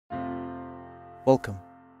Welcome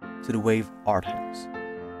to the Wave ArtHouse,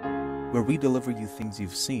 where we deliver you things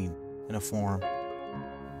you've seen in a form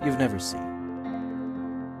you've never seen.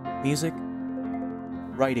 Music,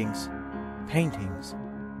 writings, paintings,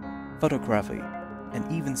 photography,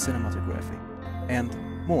 and even cinematography, and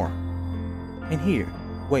more. And here,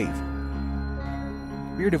 Wave.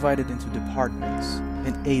 We're divided into departments,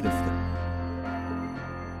 and 8 of them.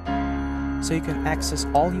 So you can access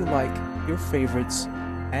all you like, your favorites,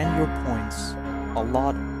 and your points a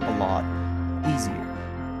lot easier.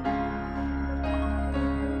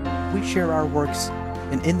 We share our works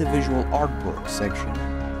in individual art book section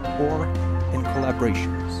or in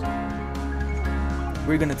collaborations.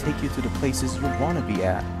 We're gonna take you to the places you wanna be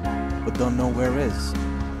at, but don't know where is,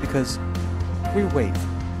 because we're Wave,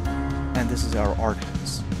 and this is our art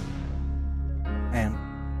house. And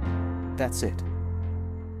that's it.